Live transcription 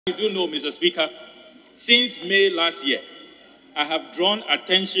You do know, Mr. Speaker, since May last year, I have drawn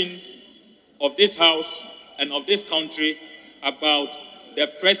attention of this House and of this country about the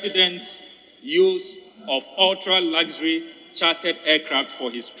President's use of ultra-luxury chartered aircraft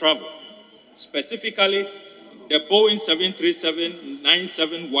for his travel, specifically the Boeing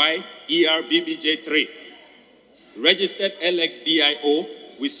 737-97Y ER-BBJ-3, registered LXDIO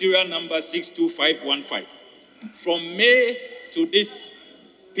with serial number 62515. From May to this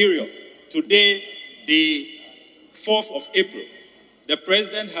period, today, the 4th of April, the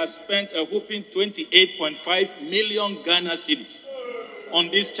President has spent a whopping 28.5 million Ghana cedis on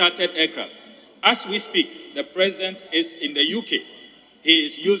these chartered aircraft. As we speak, the President is in the UK. He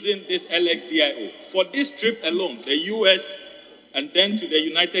is using this LXDIO. For this trip alone, the US and then to the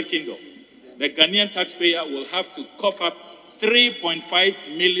United Kingdom, the Ghanaian taxpayer will have to cough up 3.5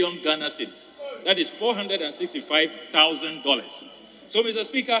 million Ghana cedis. That is $465,000. So, Mr.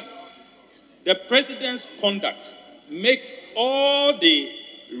 Speaker, the President's conduct makes all the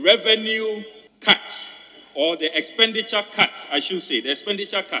revenue cuts, or the expenditure cuts, I should say, the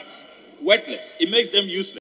expenditure cuts, worthless. It makes them useless.